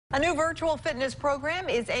A new virtual fitness program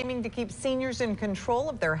is aiming to keep seniors in control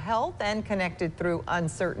of their health and connected through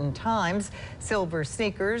uncertain times. Silver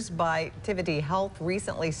Sneakers by WJTV Health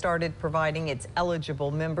recently started providing its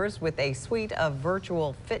eligible members with a suite of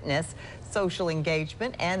virtual fitness, social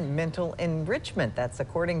engagement, and mental enrichment. That's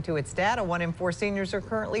according to its data. 1 in 4 seniors are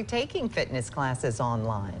currently taking fitness classes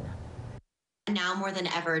online. Now more than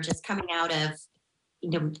ever, just coming out of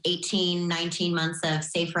 18, 19 months of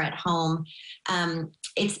safer at home,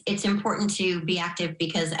 it's important to be active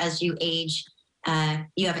because as you age,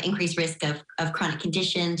 you have increased risk of chronic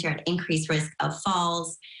conditions, you're at increased risk of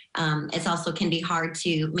falls. It's also can be hard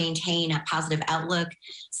to maintain a positive outlook.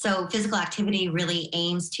 So physical activity really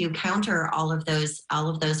aims to counter all of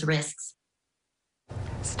those risks.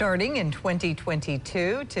 Starting in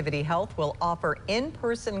 2022, WJTV Health will offer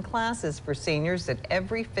in-person classes for seniors at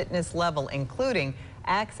every fitness level, including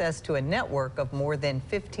access to a network of more than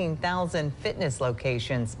 15,000 fitness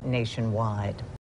locations nationwide.